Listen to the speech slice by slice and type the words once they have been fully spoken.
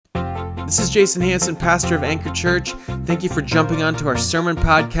This is Jason Hansen, pastor of Anchor Church. Thank you for jumping onto our sermon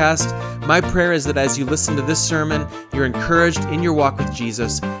podcast. My prayer is that as you listen to this sermon, you're encouraged in your walk with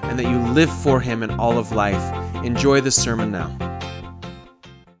Jesus and that you live for Him in all of life. Enjoy the sermon now.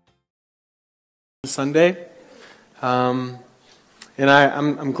 Sunday, and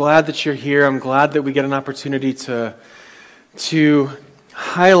I'm glad that you're here. I'm glad that we get an opportunity to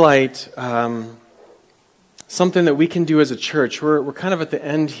highlight something that we can do as a church. We're kind of at the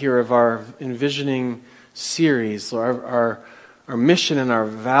end here of our envisioning series, our mission and our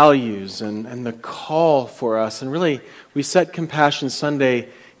values and the call for us. And really, we set Compassion Sunday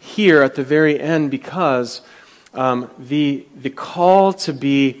here at the very end because the call to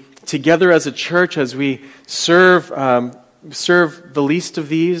be together as a church as we serve the least of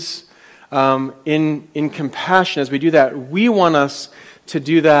these in compassion. As we do that, we want us to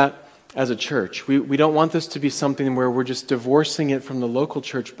do that as a church. We don't want this to be something where we're just divorcing it from the local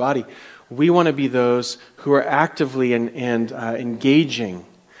church body. We want to be those who are actively and engaging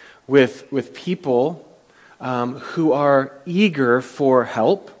with people who are eager for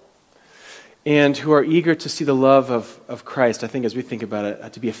help and who are eager to see the love of Christ, I think, as we think about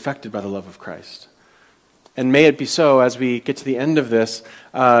it, to be affected by the love of Christ. And may it be so, as we get to the end of this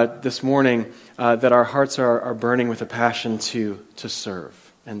morning, that our hearts are burning with a passion to serve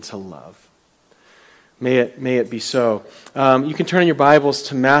and to love. May it be so. You can turn in your Bibles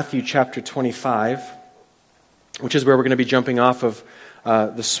to Matthew chapter 25, which is where we're going to be jumping off of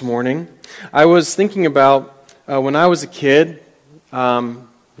this morning. I was thinking about when I was a kid,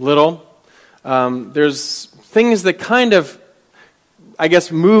 little, there's things that kind of, I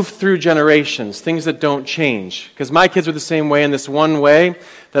guess, move through generations, things that don't change. Because my kids were the same way in this one way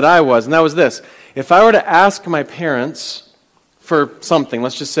that I was, and that was this. If I were to ask my parents for something,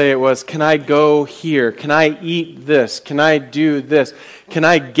 let's just say it was, can I go here? Can I eat this? Can I do this? Can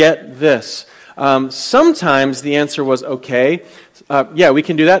I get this? Sometimes the answer was okay. Yeah, we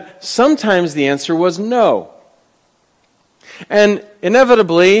can do that. Sometimes the answer was no. And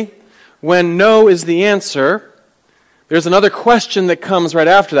inevitably, when no is the answer, there's another question that comes right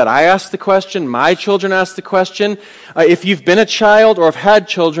after that. I ask the question, my children ask the question. If you've been a child or have had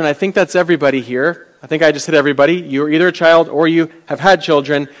children, I think that's everybody here. I think I just hit everybody. You're either a child or you have had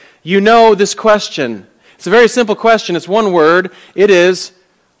children. You know this question. It's a very simple question. It's one word. It is,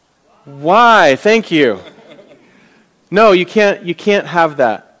 why? Thank you. No, you can't have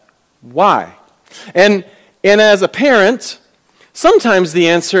that. Why? And as a parent, sometimes the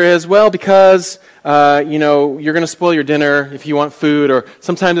answer is, well, because you're going to spoil your dinner if you want food, or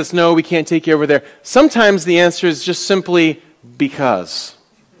sometimes it's no, we can't take you over there. Sometimes the answer is just simply because.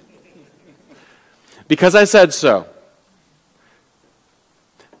 Because I said so.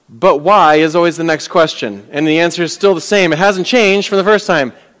 But why is always the next question. And the answer is still the same. It hasn't changed from the first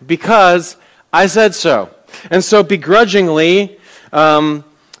time. Because I said so. And so begrudgingly,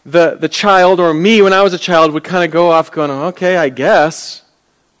 the child, or me when I was a child, would kind of go off going, okay, I guess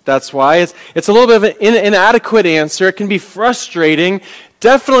that's why. It's a little bit of an inadequate answer. It can be frustrating.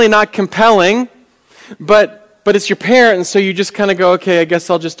 Definitely not compelling. But it's your parent, and so you just kind of go, okay, I guess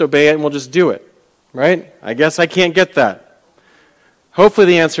I'll just obey it and we'll just do it. Right? I guess I can't get that. Hopefully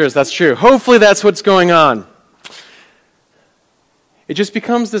the answer is that's true. Hopefully that's what's going on. It just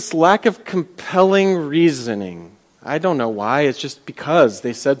becomes this lack of compelling reasoning. I don't know why. It's just because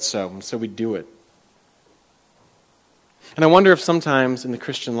they said so, and so we do it. And I wonder if sometimes in the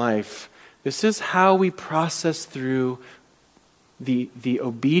Christian life, this is how we process through the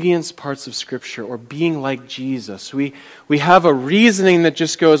obedience parts of Scripture, or being like Jesus. We have a reasoning that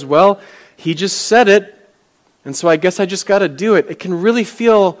just goes, well, He just said it, and so I guess I just got to do it. It can really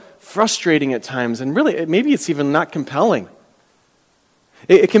feel frustrating at times, and really, maybe it's even not compelling.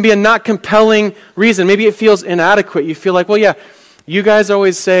 It can be a not compelling reason. Maybe it feels inadequate. You feel like, well, yeah, you guys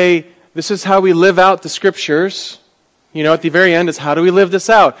always say, this is how we live out the Scriptures. At the very end is, how do we live this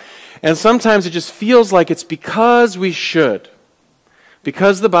out? And sometimes it just feels like it's because we should.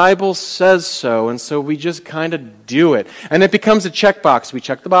 Because the Bible says so, and so we just kind of do it. And it becomes a checkbox. We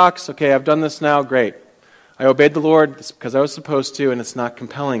check the box. Okay, I've done this now. Great. I obeyed the Lord because I was supposed to, and it's not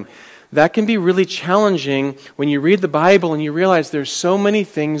compelling. That can be really challenging when you read the Bible and you realize there's so many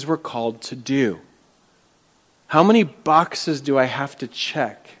things we're called to do. How many boxes do I have to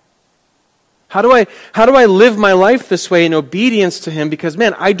check? How do I live my life this way in obedience to Him? Because,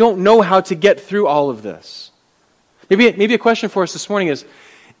 man, I don't know how to get through all of this. Maybe a question for us this morning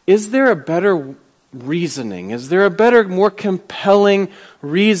is there a better reasoning? Is there a better, more compelling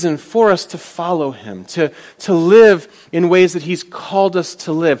reason for us to follow Him, to live in ways that He's called us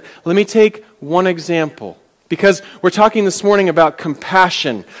to live? Let me take one example. Because we're talking this morning about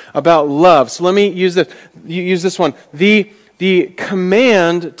compassion, about love. So let me use this one. The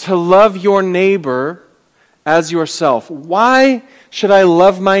command to love your neighbor as yourself. Why should I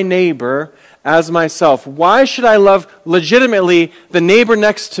love my neighbor as myself? Why should I love legitimately the neighbor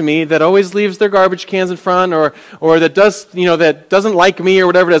next to me that always leaves their garbage cans in front or that doesn't like me or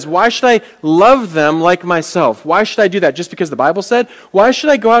whatever it is? Why should I love them like myself? Why should I do that? Just because the Bible said? Why should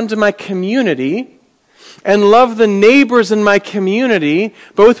I go out into my community and love the neighbors in my community,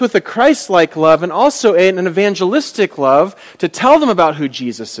 both with a Christ-like love and also an evangelistic love, to tell them about who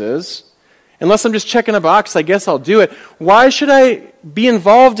Jesus is? Unless I'm just checking a box, I guess I'll do it. Why should I be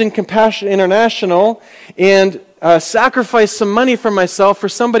involved in Compassion International and sacrifice some money from myself for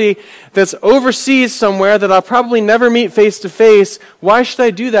somebody that's overseas somewhere that I'll probably never meet face to face? Why should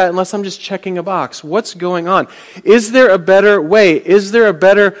I do that unless I'm just checking a box? What's going on? Is there a better way? Is there a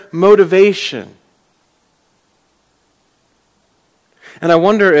better motivation? And I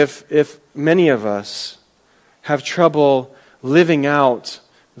wonder if many of us have trouble living out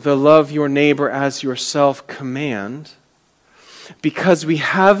the love your neighbor as yourself command because we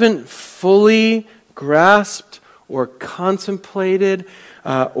haven't fully grasped or contemplated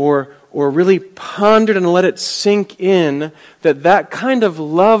or really pondered and let it sink in that kind of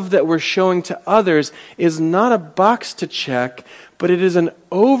love that we're showing to others is not a box to check, but it is an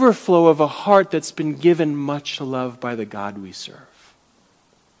overflow of a heart that's been given much love by the God we serve.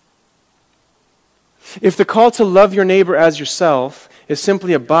 If the call to love your neighbor as yourself is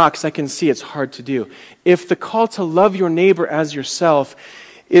simply a box, I can see it's hard to do. If the call to love your neighbor as yourself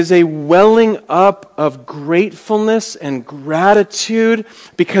is a welling up of gratefulness and gratitude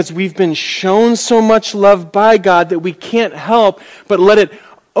because we've been shown so much love by God that we can't help but let it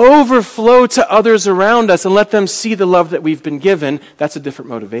overflow to others around us and let them see the love that we've been given, that's a different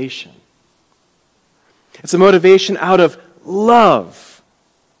motivation. It's a motivation out of love.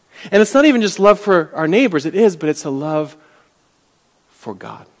 And it's not even just love for our neighbors, it is, but it's a love for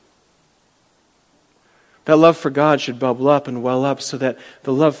God. That love for God should bubble up and well up so that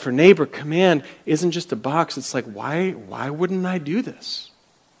the love for neighbor command isn't just a box. It's like, why wouldn't I do this?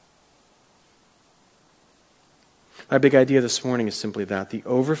 My big idea this morning is simply that. The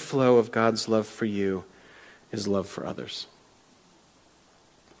overflow of God's love for you is love for others.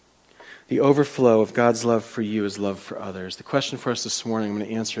 The overflow of God's love for you is love for others. The question for us this morning, I'm going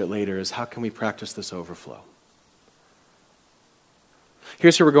to answer it later, is how can we practice this overflow?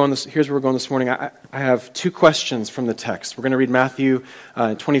 Here's where we're going this morning. I have two questions from the text. We're going to read Matthew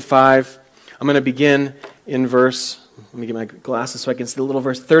 25. I'm going to begin in verse, let me get my glasses so I can see the little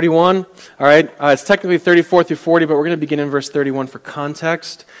verse 31. All right, it's technically 34 through 40, but we're going to begin in verse 31 for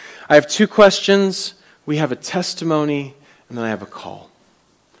context. I have two questions. We have a testimony, and then I have a call.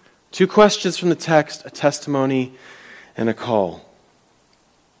 Two questions from the text, a testimony, and a call.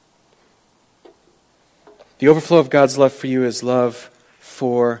 The overflow of God's love for you is love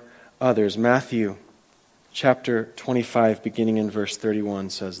for others. Matthew chapter 25, beginning in verse 31,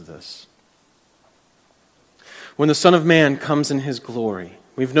 says this. When the Son of Man comes in His glory.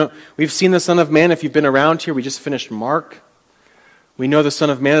 We've seen the Son of Man. If you've been around here, we just finished Mark. We know the Son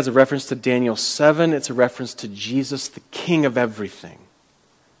of Man is a reference to Daniel 7. It's a reference to Jesus, the King of everything.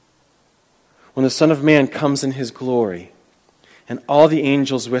 When the Son of Man comes in His glory, and all the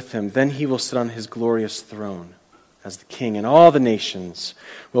angels with Him, then He will sit on His glorious throne as the King, and all the nations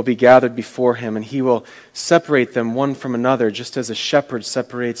will be gathered before Him, and He will separate them one from another, just as a shepherd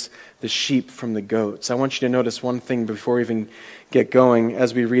separates the sheep from the goats. I want you to notice one thing before we even get going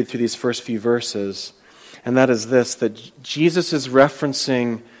as we read through these first few verses, and that is this, that Jesus is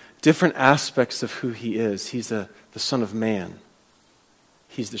referencing different aspects of who He is. He's the Son of Man.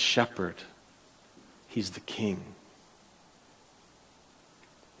 He's the shepherd. He's the King.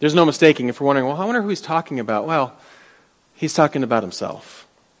 There's no mistaking if we're wondering, well, I wonder who He's talking about. Well, He's talking about Himself.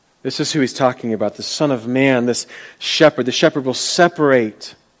 This is who He's talking about, the Son of Man, this shepherd. The shepherd will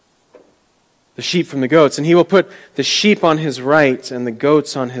separate the sheep from the goats, and He will put the sheep on His right and the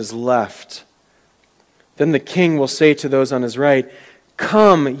goats on His left. Then the King will say to those on His right,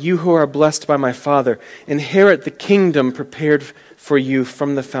 "Come, you who are blessed by my Father, inherit the kingdom prepared for you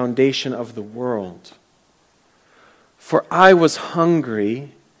from the foundation of the world. For I was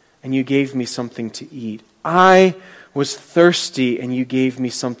hungry, and you gave me something to eat. I was thirsty, and you gave me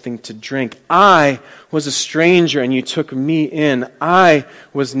something to drink. I was a stranger, and you took me in. I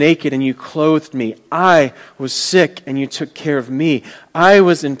was naked, and you clothed me. I was sick, and you took care of me. I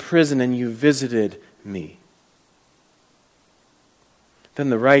was in prison, and you visited me." Then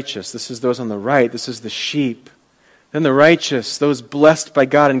the righteous, this is those on the right, this is the sheep. Then the righteous, those blessed by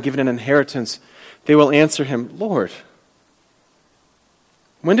God and given an inheritance, They will answer him, Lord,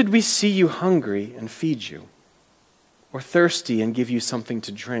 when did we see you hungry and feed you, or thirsty and give you something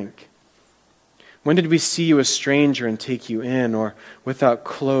to drink? When did we see you a stranger and take you in, or without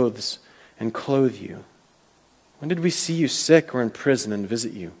clothes and clothe you? When did we see you sick or in prison and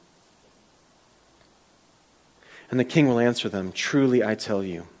visit you?" And the king will answer them, "Truly I tell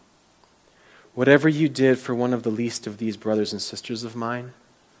you, whatever you did for one of the least of these brothers and sisters of mine,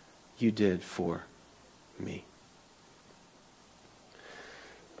 you did for me."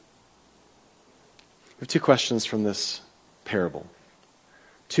 We have two questions from this parable.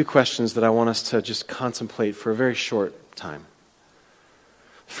 Two questions that I want us to just contemplate for a very short time.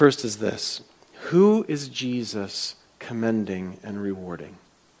 First is this: who is Jesus commending and rewarding?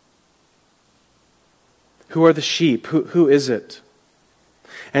 Who are the sheep? Who is it?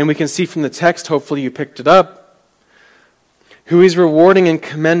 And we can see from the text, hopefully you picked it up, who he's rewarding and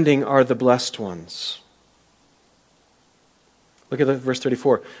commending are the blessed ones. Look at verse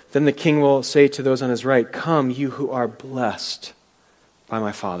 34. "Then the king will say to those on his right, 'Come, you who are blessed by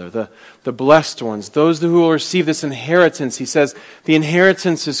my Father.'" The blessed ones, those who will receive this inheritance. He says, the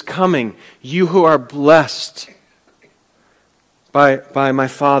inheritance is coming. You who are blessed by my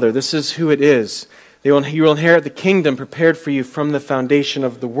Father. This is who it is. You will inherit the kingdom prepared for you from the foundation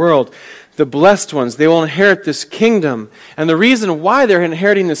of the world. The blessed ones, they will inherit this kingdom. And the reason why they're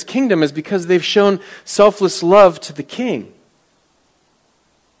inheriting this kingdom is because they've shown selfless love to the king.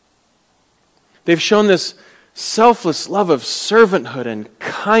 They've shown this selfless love of servanthood and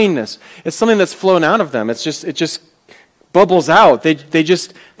kindness. It's something that's flown out of them. It just bubbles out.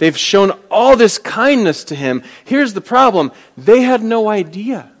 They've shown all this kindness to him. Here's the problem. They had no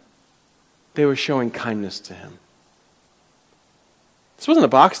idea they were showing kindness to him. This wasn't a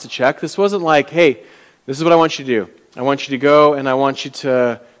box to check. This wasn't like, "Hey, this is what I want you to do. I want you to go and I want you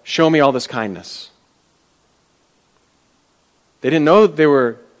to show me all this kindness." They didn't know they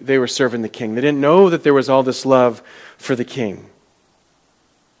were serving the king. They didn't know that there was all this love for the king.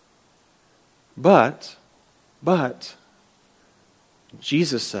 But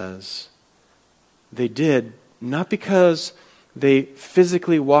Jesus says they did, not because they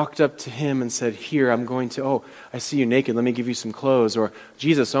physically walked up to him and said, "Here, I see you naked, let me give you some clothes." Or,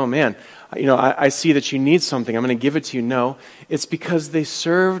 "Jesus, oh man, I see that you need something, I'm going to give it to you." No, it's because they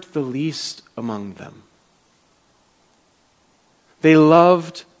served the least among them. They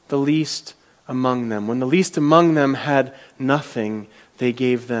loved the least among them. When the least among them had nothing, they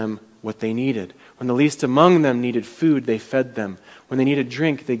gave them what they needed. When the least among them needed food, they fed them. When they needed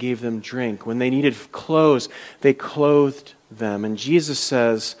drink, they gave them drink. When they needed clothes, they clothed them. And Jesus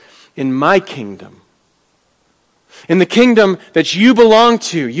says, in my kingdom, in the kingdom that you belong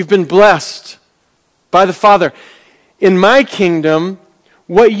to, you've been blessed by the Father. In my kingdom,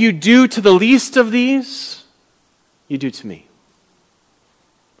 what you do to the least of these, you do to me.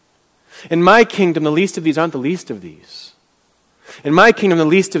 In my kingdom, the least of these aren't the least of these. In my kingdom, the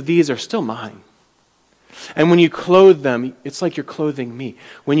least of these are still mine. And when you clothe them, it's like you're clothing me.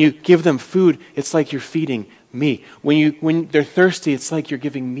 When you give them food, it's like you're feeding me. When they're thirsty, it's like you're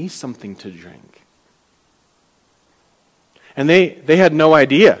giving me something to drink. And they had no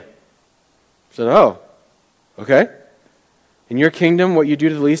idea. Said, "Oh, okay. In your kingdom, what you do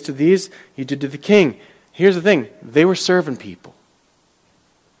to the least of these, you did to the king." Here's the thing. They were serving people.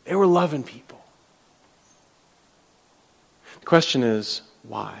 They were loving people. The question is,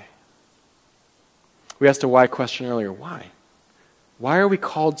 why? We asked a why question earlier. Why? Why are we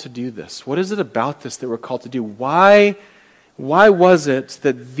called to do this? What is it about this that we're called to do? Why was it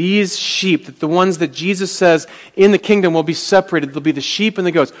that these sheep, that the ones that Jesus says in the kingdom will be separated, they'll be the sheep and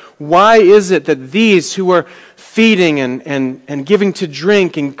the goats. Why is it that these who are feeding and giving to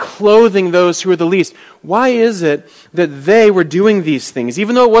drink and clothing those who are the least, why is it that they were doing these things?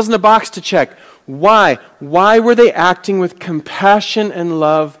 Even though it wasn't a box to check, why? Why were they acting with compassion and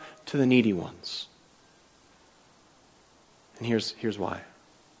love to the needy ones? And here's why.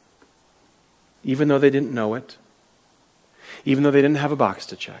 Even though they didn't know it, even though they didn't have a box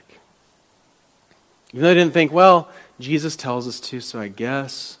to check, even though they didn't think, well, Jesus tells us to, so I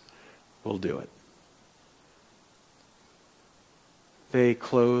guess we'll do it. They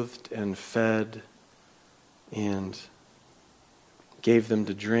clothed and fed and gave them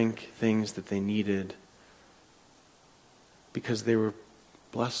to drink things that they needed because they were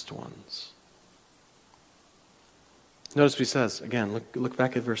blessed ones. Notice what he says. Again, look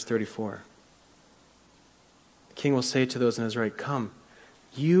back at verse 34. The king will say to those on his right, "Come,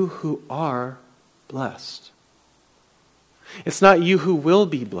 you who are blessed." It's not you who will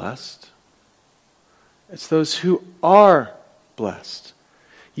be blessed. It's those who are blessed.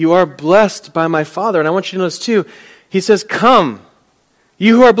 You are blessed by my Father. And I want you to notice too, he says, come,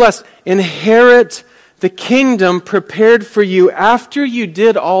 you who are blessed, inherit the kingdom prepared for you after you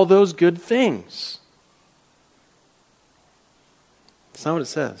did all those good things. That's not what it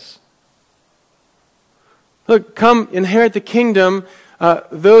says. Look, come, inherit the kingdom.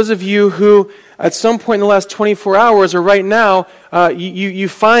 Those of you who at some point in the last 24 hours or right now, you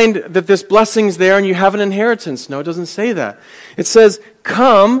find that this blessing's there and you have an inheritance. No, it doesn't say that. It says,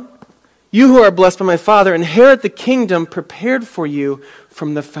 come, you who are blessed by my Father, inherit the kingdom prepared for you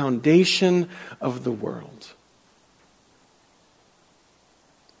from the foundation of the world.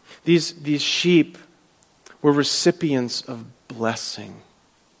 These sheep were recipients of blessing.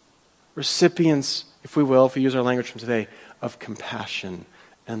 Recipients, if we will, if we use our language from today, of compassion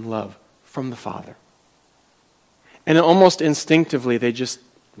and love from the Father. And almost instinctively, they just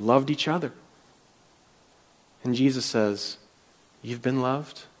loved each other. And Jesus says, you've been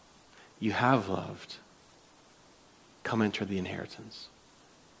loved, you have loved, come enter the inheritance.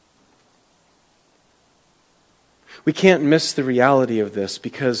 We can't miss the reality of this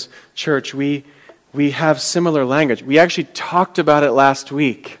because, church, we have similar language. We actually talked about it last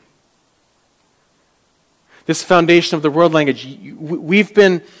week. This foundation of the world language, we've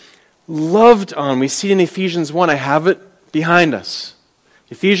been loved on. We see it in Ephesians 1. I have it behind us.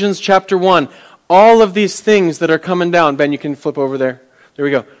 Ephesians chapter 1. All of these things that are coming down. Ben, you can flip over there. There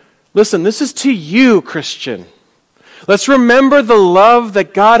we go. Listen, this is to you, Christian. Let's remember the love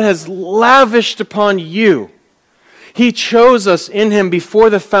that God has lavished upon you. He chose us in Him before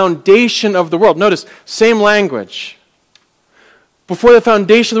the foundation of the world. Notice, same language. Before the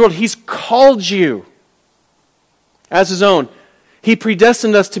foundation of the world, He's called you as His own. He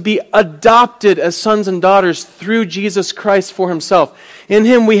predestined us to be adopted as sons and daughters through Jesus Christ for Himself. In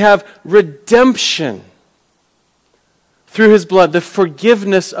Him we have redemption through His blood, the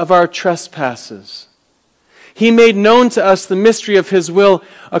forgiveness of our trespasses. He made known to us the mystery of His will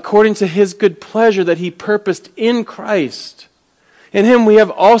according to His good pleasure that He purposed in Christ. In Him we have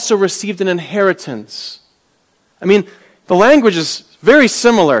also received an inheritance. I mean, the language is very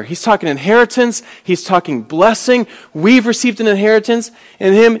similar. He's talking inheritance. He's talking blessing. We've received an inheritance.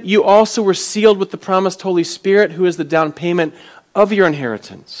 In Him you also were sealed with the promised Holy Spirit, who is the down payment of your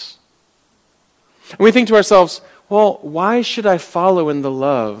inheritance. And we think to ourselves, well, why should I follow in the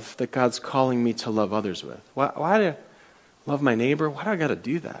love that God's calling me to love others with? Why do I love my neighbor? Why do I got to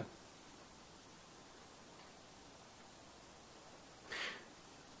do that?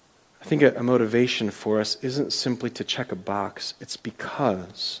 I think a motivation for us isn't simply to check a box. It's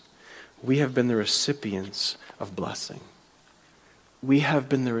because we have been the recipients of blessing. We have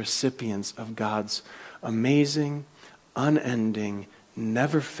been the recipients of God's amazing, unending,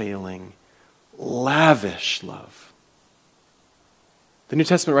 never failing, lavish love. The New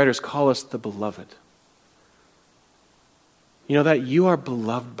Testament writers call us the beloved. You know that? You are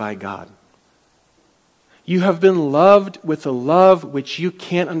beloved by God. You have been loved with a love which you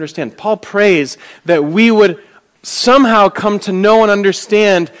can't understand. Paul prays that we would somehow come to know and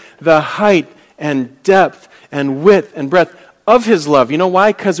understand the height and depth and width and breadth of His love. You know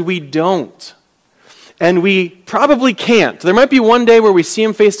why? Because we don't. And we probably can't. There might be one day where we see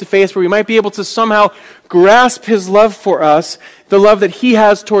Him face to face, where we might be able to somehow grasp His love for us, the love that He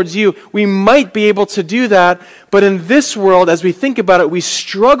has towards you. We might be able to do that, but in this world, as we think about it, we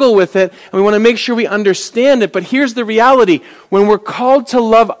struggle with it, and we want to make sure we understand it. But here's the reality. When we're called to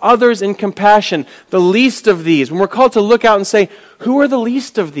love others in compassion, the least of these, when we're called to look out and say, who are the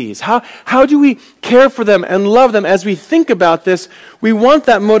least of these? How do we care for them and love them? As we think about this, we want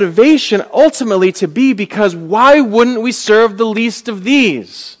that motivation ultimately to be because why wouldn't we serve the least of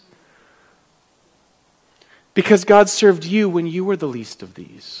these? Because God served you when you were the least of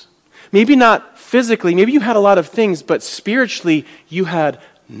these. Maybe not physically, maybe you had a lot of things, but spiritually you had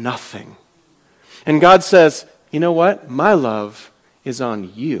nothing. And God says, you know what? My love is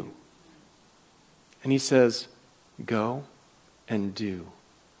on you. And He says, go and do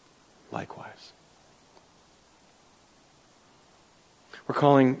likewise. We're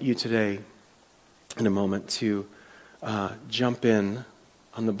calling you today in a moment to jump in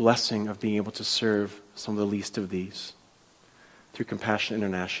on the blessing of being able to serve some of the least of these through Compassion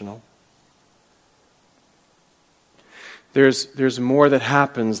International. There's more that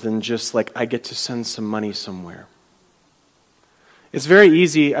happens than just like I get to send some money somewhere. It's very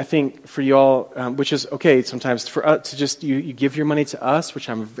easy, I think, for you all, which is okay sometimes, for us to just, you give your money to us, which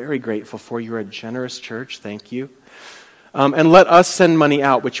I'm very grateful for. You're a generous church, thank you. and let us send money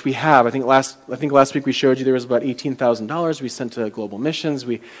out, which we have. I think last week we showed you there was about $18,000 we sent to global missions.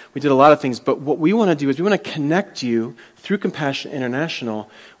 We did a lot of things. But what we want to do is we want to connect you through Compassion International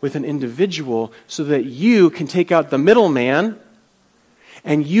with an individual so that you can take out the middleman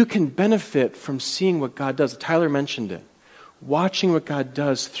and you can benefit from seeing what God does. Tyler mentioned it. Watching what God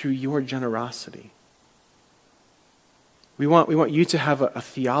does through your generosity. We want you to have a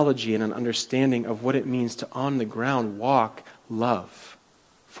theology and an understanding of what it means to, on the ground, walk love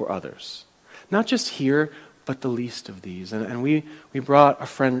for others. Not just here, but the least of these. And we brought a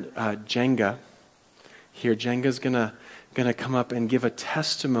friend, Jenga, here. Jenga's gonna come up and give a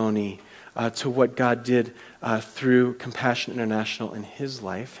testimony to what God did through Compassion International in his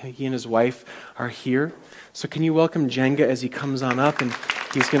life. He and his wife are here. So can you welcome Jenga as he comes on up, and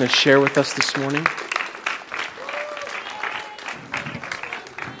he's going to share with us this morning.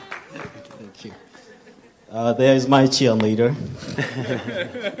 Thank you. There is my cheerleader.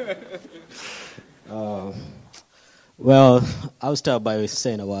 Well, I'll start by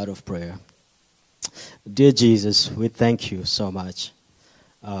saying a word of prayer. Dear Jesus, we thank you so much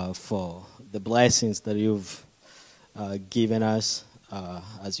for the blessings that you've given us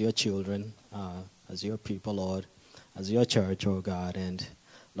as your children, as your people, Lord, as your church, oh God. And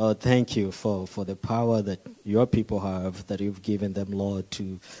Lord, thank you for the power that your people have, that you've given them, Lord,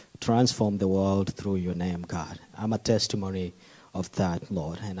 to transform the world through your name, God. I'm a testimony of that,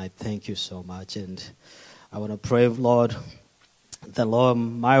 Lord, and I thank you so much. And I want to pray, Lord, that, Lord,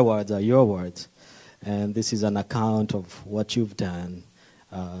 my words are your words, and this is an account of what you've done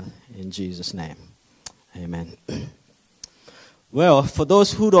in Jesus' name. Amen. Well, for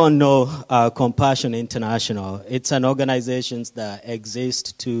those who don't know Compassion International, it's an organization that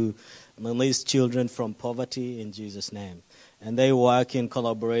exists to release children from poverty in Jesus' name. And they work in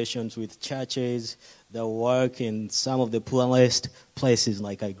collaborations with churches. They work in some of the poorest places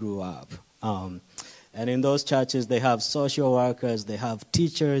like I grew up. And in those churches, they have social workers, they have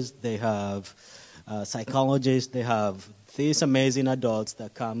teachers, they have psychologists, they have these amazing adults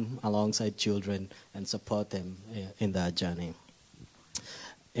that come alongside children and support them in their journey.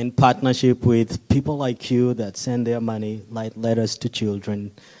 In partnership with people like you that send their money, write letters to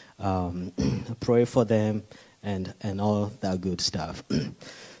children, pray for them, and all that good stuff.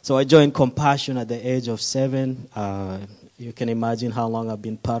 So I joined Compassion at the age of 7. You can imagine how long I've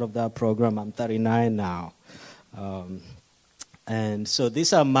been part of that program. I'm 39 now. And so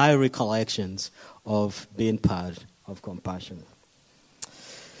these are my recollections of being part of Compassion.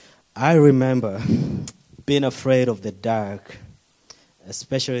 I remember being afraid of the dark,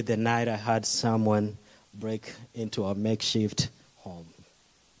 especially the night I had someone break into our makeshift home.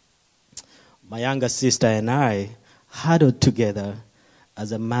 My younger sister and I huddled together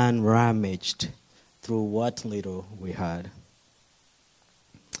as a man rummaged through what little we had.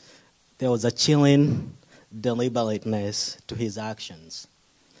 There was a chilling deliberateness to his actions,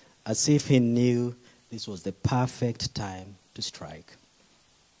 as if he knew this was the perfect time to strike.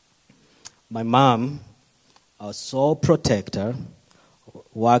 My mom, our sole protector,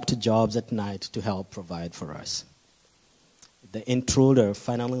 worked jobs at night to help provide for us. The intruder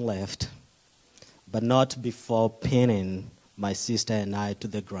finally left, but not before pinning my sister and I to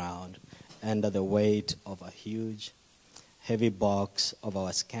the ground under the weight of a huge, heavy box of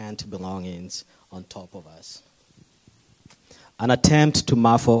our scant belongings on top of us. An attempt to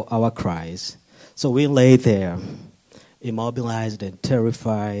muffle our cries, so we lay there, immobilized and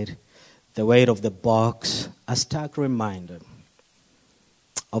terrified, the weight of the box, a stark reminder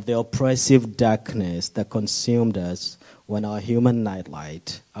of the oppressive darkness that consumed us when our human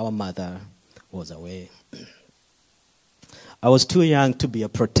nightlight, our mother, was away. I was too young to be a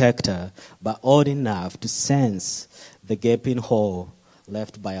protector, but old enough to sense the gaping hole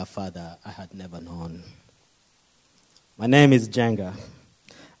left by a father I had never known. My name is Jenga,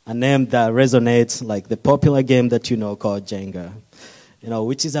 a name that resonates like the popular game that you know called Jenga,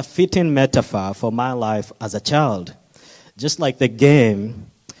 which is a fitting metaphor for my life as a child. Just like the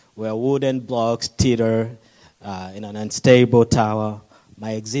game where wooden blocks teeter in an unstable tower,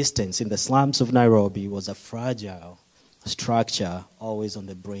 my existence in the slums of Nairobi was a fragile structure always on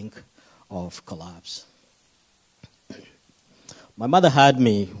the brink of collapse. My mother had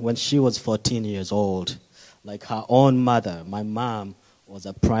me when she was 14 years old. Like her own mother, my mom was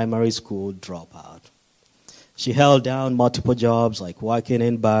a primary school dropout. She held down multiple jobs like working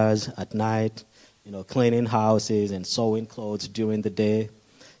in bars at night, cleaning houses and sewing clothes during the day,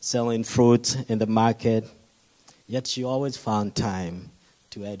 selling fruits in the market. Yet she always found time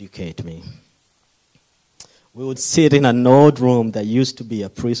to educate me. We would sit in an old room that used to be a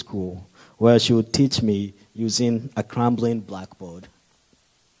preschool where she would teach me using a crumbling blackboard.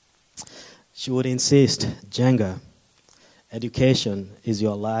 She would insist, Jenga, education is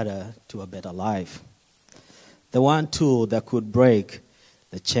your ladder to a better life. The one tool that could break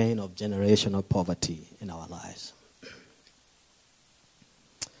the chain of generational poverty in our lives.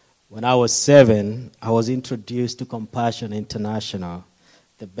 When I was 7, I was introduced to Compassion International,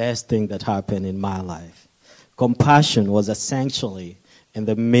 the best thing that happened in my life. Compassion was essentially in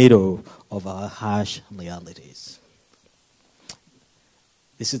the middle of our harsh realities.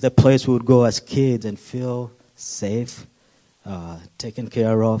 This is the place we would go as kids and feel safe, taken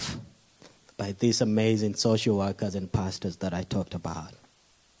care of by these amazing social workers and pastors that I talked about.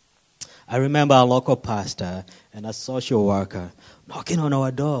 I remember a local pastor and a social worker knocking on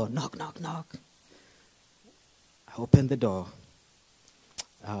our door. Knock, knock, knock. I opened the door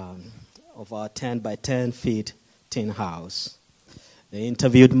of our 10 by 10 feet tin house. They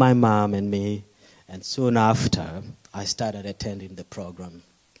interviewed my mom and me, and soon after, I started attending the program.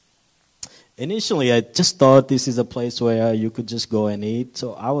 Initially, I just thought this is a place where you could just go and eat.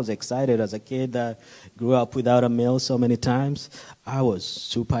 So I was excited as a kid that grew up without a meal so many times. I was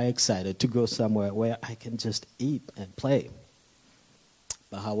super excited to go somewhere where I can just eat and play.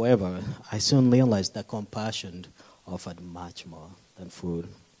 But however, I soon realized that Compassion offered much more than food.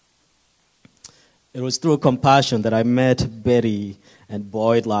 It was through Compassion that I met Betty and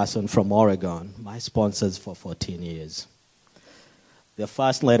Boyd Larson from Oregon, my sponsors for 14 years. The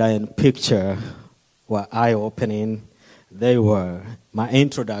first letter and picture were eye-opening. They were my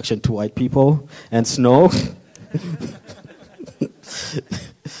introduction to white people and snow.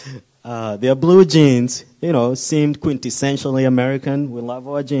 Their blue jeans, seemed quintessentially American. We love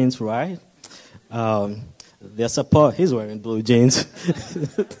our jeans, right? Their support, he's wearing blue jeans.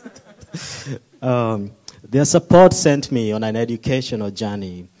 Their support sent me on an educational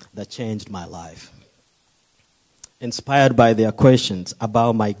journey that changed my life. Inspired by their questions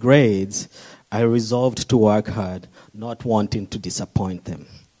about my grades, I resolved to work hard, not wanting to disappoint them.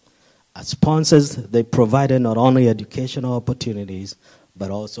 As sponsors, they provided not only educational opportunities,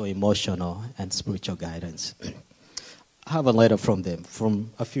 but also emotional and spiritual guidance. I have a letter from them from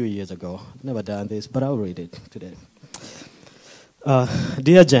a few years ago. I've never done this, but I'll read it today.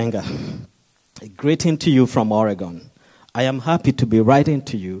 Dear Jenga, a greeting to you from Oregon. I am happy to be writing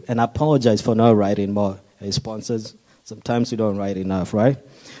to you and apologize for not writing more. Hey, sponsors, sometimes you don't write enough, right?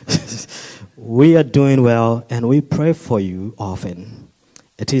 We are doing well, and we pray for you often.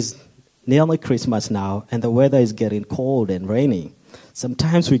 It is nearly Christmas now, and the weather is getting cold and rainy.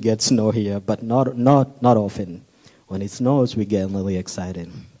 Sometimes we get snow here, but not often. When it snows, we get really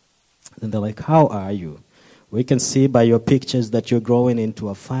excited. And they're like, how are you? We can see by your pictures that you're growing into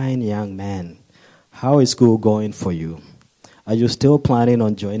a fine young man. How is school going for you? Are you still planning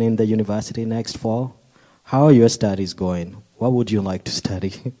on joining the university next fall? How are your studies going? What would you like to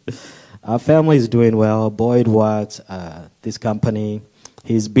study? Our family is doing well. Boyd works at this company.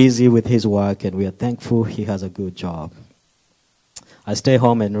 He's busy with his work, and we are thankful he has a good job. I stay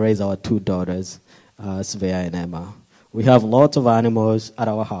home and raise our 2 daughters, Svea and Emma. We have lots of animals at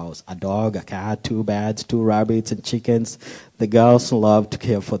our house, a dog, a cat, 2 bats, 2 rabbits, and chickens. The girls love to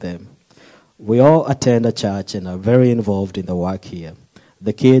care for them. We all attend a church and are very involved in the work here.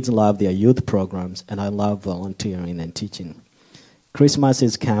 The kids love their youth programs, and I love volunteering and teaching. Christmas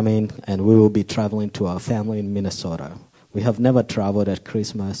is coming, and we will be traveling to our family in Minnesota. We have never traveled at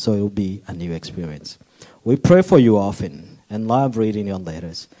Christmas, so it will be a new experience. We pray for you often and love reading your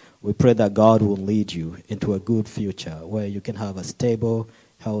letters. We pray that God will lead you into a good future where you can have a stable,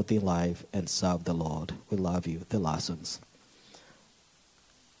 healthy life and serve the Lord. We love you, the Larsons.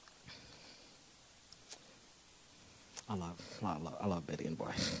 I love Betty and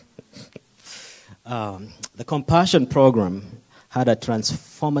Boy. The Compassion program had a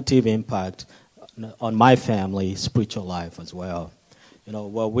transformative impact on my family's spiritual life as well.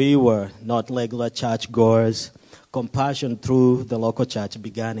 While we were not regular church goers, Compassion through the local church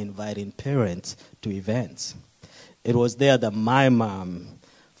began inviting parents to events. It was there that my mom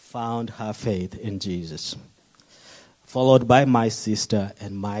found her faith in Jesus, followed by my sister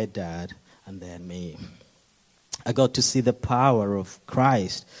and my dad, and then me. I got to see the power of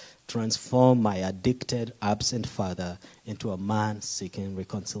Christ transform my addicted, absent father into a man seeking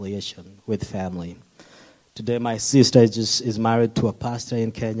reconciliation with family. Today, my sister is married to a pastor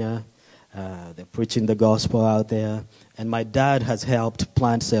in Kenya. They're preaching the gospel out there. And my dad has helped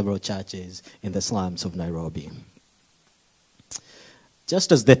plant several churches in the slums of Nairobi.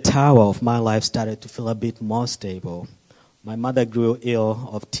 Just as the tower of my life started to feel a bit more stable, my mother grew ill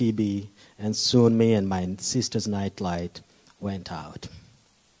of TB, and soon me and my sister's nightlight went out.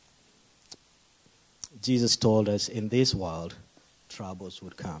 Jesus told us in this world, troubles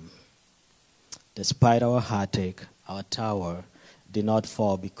would come. Despite our heartache, our tower did not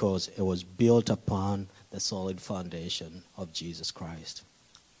fall because it was built upon the solid foundation of Jesus Christ.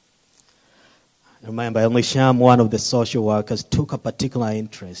 Remember, Elisham, one of the social workers, took a particular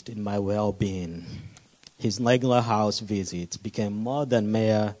interest in my well-being. His regular house visits became more than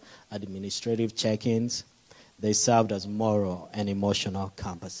mere administrative check-ins. They served as moral and emotional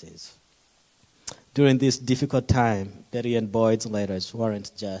compasses. During this difficult time, Betty and Boyd's letters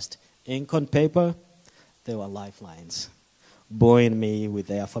weren't just ink on paper, they were lifelines, buoying me with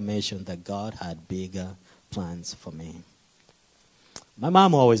the affirmation that God had bigger plans for me. My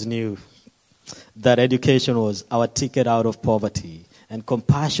mom always knew that education was our ticket out of poverty, and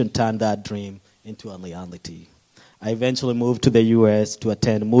compassion turned that dream into a reality. I eventually moved to the U.S. to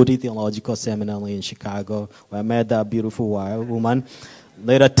attend Moody Theological Seminary in Chicago, where I met that beautiful woman,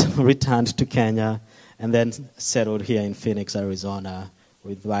 later returned to Kenya, and then settled here in Phoenix, Arizona,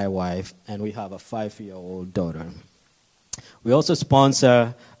 with my wife, and we have a 5-year-old daughter. We also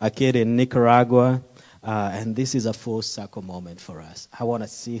sponsor a kid in Nicaragua, and this is a full circle moment for us. I want to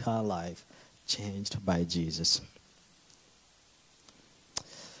see her life changed by Jesus.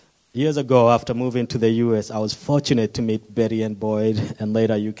 Years ago, after moving to the U.S., I was fortunate to meet Betty and Boyd, and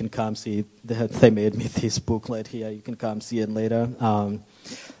later you can come see it. They made me this booklet here. You can come see it later.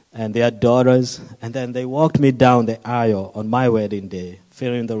 And their daughters, and then they walked me down the aisle on my wedding day,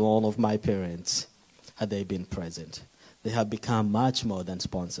 filling the role of my parents had they been present. They have become much more than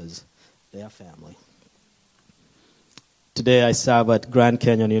sponsors. They are family. Today I serve at Grand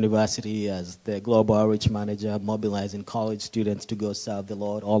Canyon University as the Global Outreach Manager, mobilizing college students to go serve the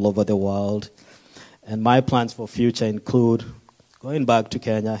Lord all over the world. And my plans for future include going back to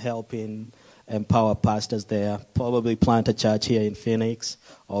Kenya, helping empower pastors there, probably plant a church here in Phoenix,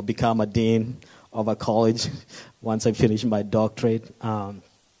 or become a dean of a college once I finish my doctorate. And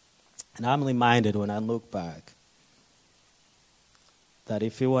I'm reminded when I look back that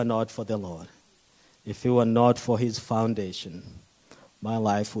if it were not for the Lord, if it were not for his foundation, my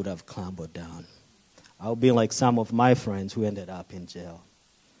life would have clambered down. I would be like some of my friends who ended up in jail.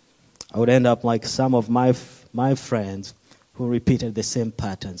 I would end up like some of my friends who repeated the same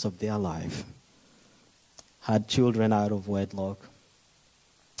patterns of their life. Had children out of wedlock,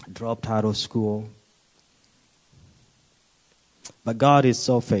 dropped out of school. But God is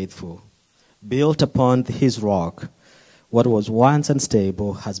so faithful. Built upon his rock, what was once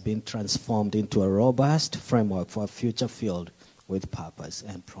unstable has been transformed into a robust framework for a future filled with purpose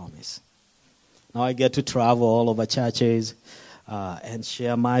and promise. Now I get to travel all over churches and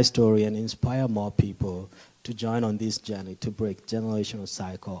share my story and inspire more people to join on this journey to break generational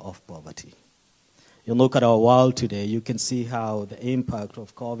cycle of poverty. You look at our world today, you can see how the impact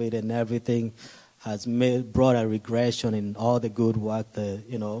of COVID and everything has brought a regression in all the good work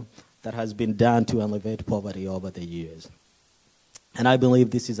that has been done to elevate poverty over the years. And I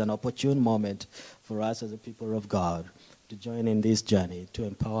believe this is an opportune moment for us as a people of God to join in this journey, to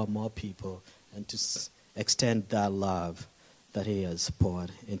empower more people and to extend that love that he has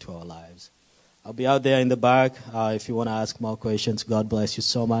poured into our lives. I'll be out there in the back if you want to ask more questions. God bless you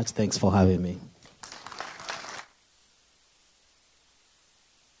so much. Thanks for having me.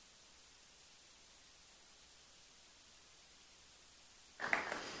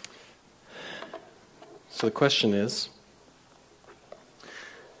 So the question is,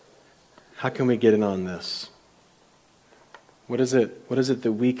 how can we get in on this? What is it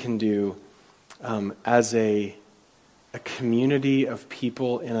that we can do as a community of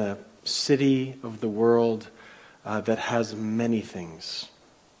people in a city of the world that has many things?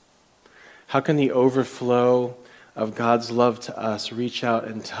 How can the overflow of God's love to us reach out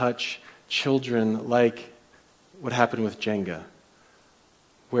and touch children like what happened with Jenga,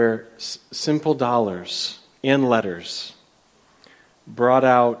 where simple dollars and letters brought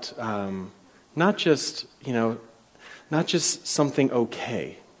out not just something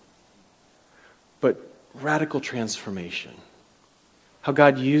okay, but radical transformation. How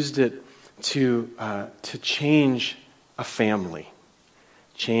God used it to change a family,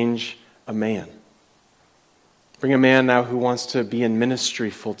 change a man. Bring a man now who wants to be in ministry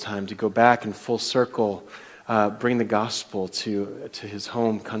full time, to go back in full circle, bring the gospel to his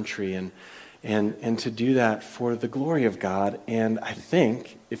home country, and to do that for the glory of God. And I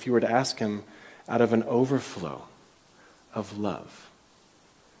think, if you were to ask him, out of an overflow of love.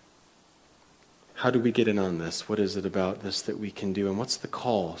 How do we get in on this? What is it about this that we can do? And what's the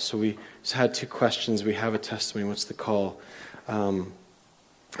call? So we just had two questions. We have a testimony. What's the call? I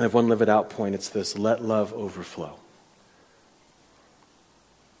have one live it out point. It's this: let love overflow.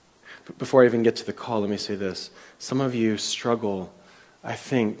 But before I even get to the call, let me say this. Some of you struggle, I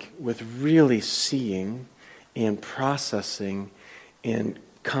think, with really seeing and processing and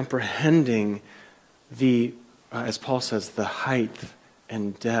comprehending the, as Paul says, the height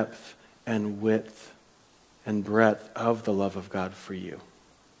and depth and width and breadth of the love of God for you.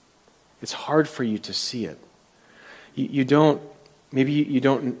 It's hard for you to see it. You don't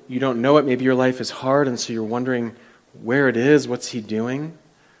know it. Maybe your life is hard, and so you're wondering where it is, what's he doing?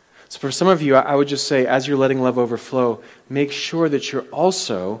 So for some of you, I would just say, as you're letting love overflow, make sure that you're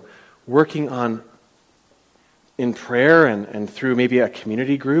also working on, in prayer and through maybe a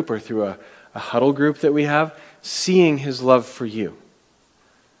community group or through a huddle group that we have, seeing his love for you.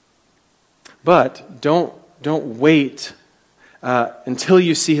 But don't wait until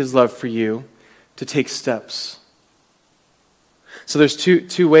you see his love for you to take steps. So there's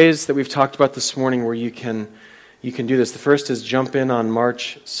two ways that we've talked about this morning where you can do this. The first is jump in on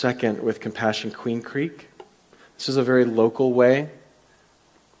March 2nd with Compassion Queen Creek. This is a very local way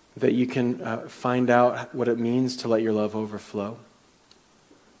that you can find out what it means to let your love overflow.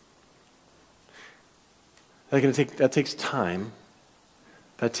 That takes time.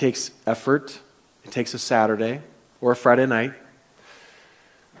 That takes effort. It takes a Saturday or a Friday night.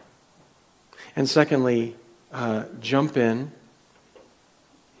 And secondly, jump in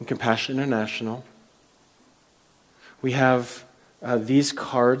Compassion International. We have these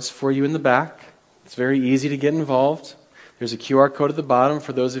cards for you in the back. It's very easy to get involved. There's a QR code at the bottom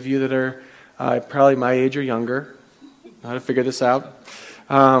for those of you that are probably my age or younger. Know how to figure this out.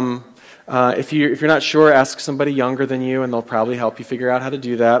 If you're not sure, ask somebody younger than you, and they'll probably help you figure out how to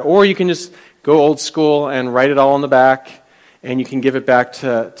do that. Or you can just go old school and write it all on the back, and you can give it back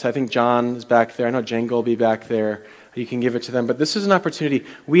to I think John is back there. I know Jangle will be back there. You can give it to them. But this is an opportunity.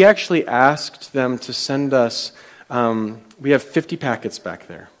 We actually asked them to send us, we have 50 packets back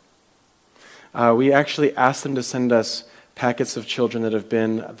there. We actually asked them to send us packets of children that have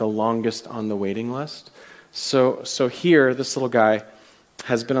been the longest on the waiting list. So here, this little guy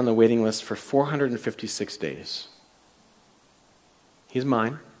has been on the waiting list for 456 days. He's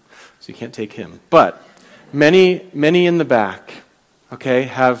mine, so you can't take him. But many in the back, okay,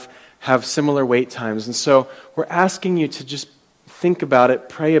 have similar wait times. And so we're asking you to just think about it,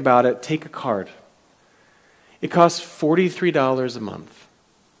 pray about it, take a card. It costs $43 a month.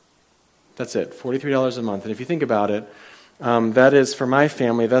 That's it, $43 a month. And if you think about it, that is, for my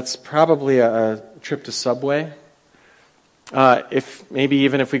family, that's probably a trip to Subway. If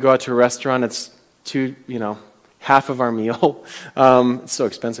we go out to a restaurant, it's half of our meal. It's so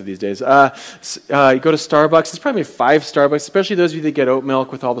expensive these days. You go to Starbucks, it's probably 5 Starbucks, especially those of you that get oat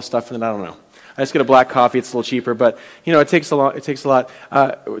milk with all the stuff in it. I don't know. I just get a black coffee, it's a little cheaper, but it takes a lot.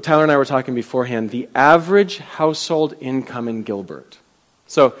 Tyler and I were talking beforehand, the average household income in Gilbert.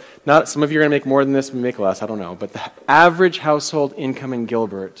 So not some of you are going to make more than this, we make less, I don't know, but the average household income in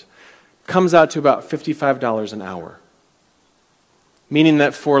Gilbert comes out to about $55 an hour. Meaning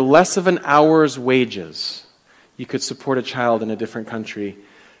that for less of an hour's wages, you could support a child in a different country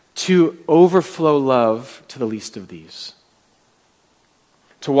to overflow love to the least of these.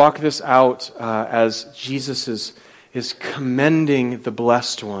 To walk this out as Jesus is commending the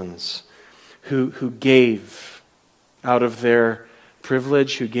blessed ones who gave out of their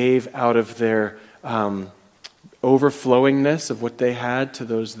privilege, who gave out of their overflowingness of what they had to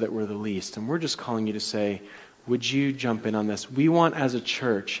those that were the least. And we're just calling you to say, would you jump in on this? We want as a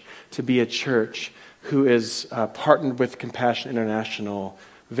church to be a church who is partnered with Compassion International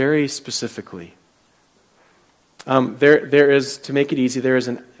very specifically. There is, to make it easy, there's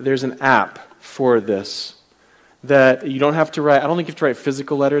an app for this that you don't have to write. I don't think you have to write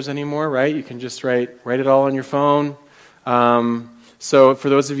physical letters anymore, right? You can just write it all on your phone. So for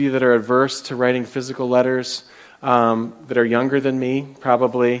those of you that are adverse to writing physical letters, that are younger than me,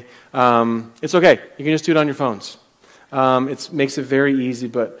 probably, it's okay. You can just do it on your phones. It makes it very easy,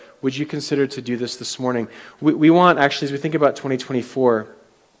 but would you consider to do this morning? We want, actually, as we think about 2024,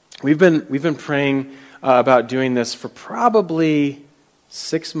 we've been praying about doing this for probably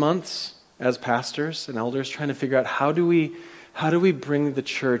 6 months as pastors and elders, trying to figure out how do we bring the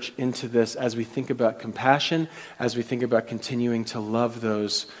church into this as we think about compassion, as we think about continuing to love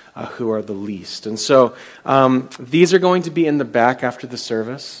those who are the least. And so these are going to be in the back after the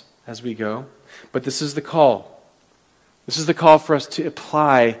service as we go, but this is the call. This is the call for us to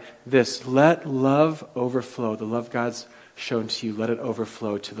apply this. Let love overflow. The love God's shown to you, let it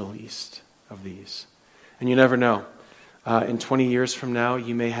overflow to the least of these. And you never know. In 20 years from now,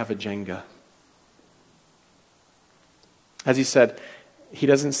 you may have a Jenga. As he said, he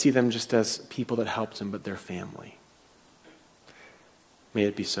doesn't see them just as people that helped him, but their family. May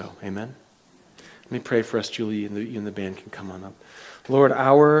it be so. Amen. Let me pray for us, Julie, and you and the band can come on up. Lord,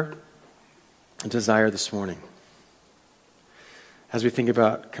 our desire this morning, as we think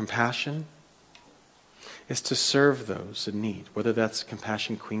about compassion, is to serve those in need. Whether that's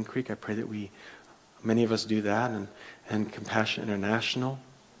Compassion Queen Creek, I pray that many of us do that, and Compassion International,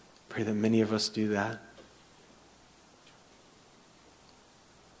 pray that many of us do that.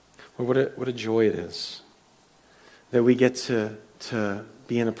 Well, what a joy it is that we get to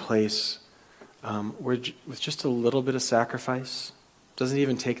be in a place where with just a little bit of sacrifice, doesn't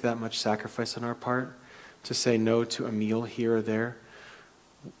even take that much sacrifice on our part, to say no to a meal here or there,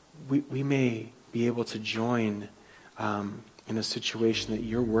 we may be able to join in a situation that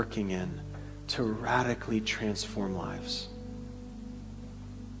you're working in to radically transform lives.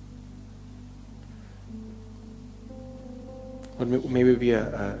 Maybe it would be,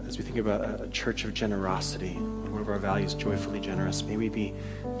 as we think about a church of generosity, one of our values, joyfully generous, may we be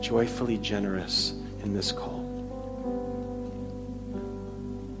joyfully generous in this call.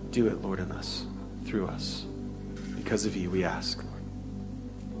 Do it, Lord, in us, through us. Because of you, we ask, Lord.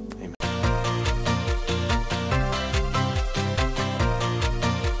 Amen.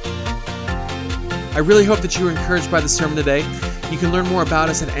 I really hope that you were encouraged by the sermon today. You can learn more about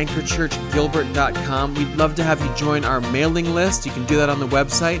us at anchorchurchgilbert.com. We'd love to have you join our mailing list. You can do that on the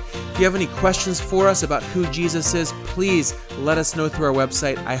website. If you have any questions for us about who Jesus is, please let us know through our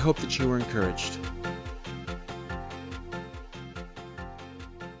website. I hope that you were encouraged.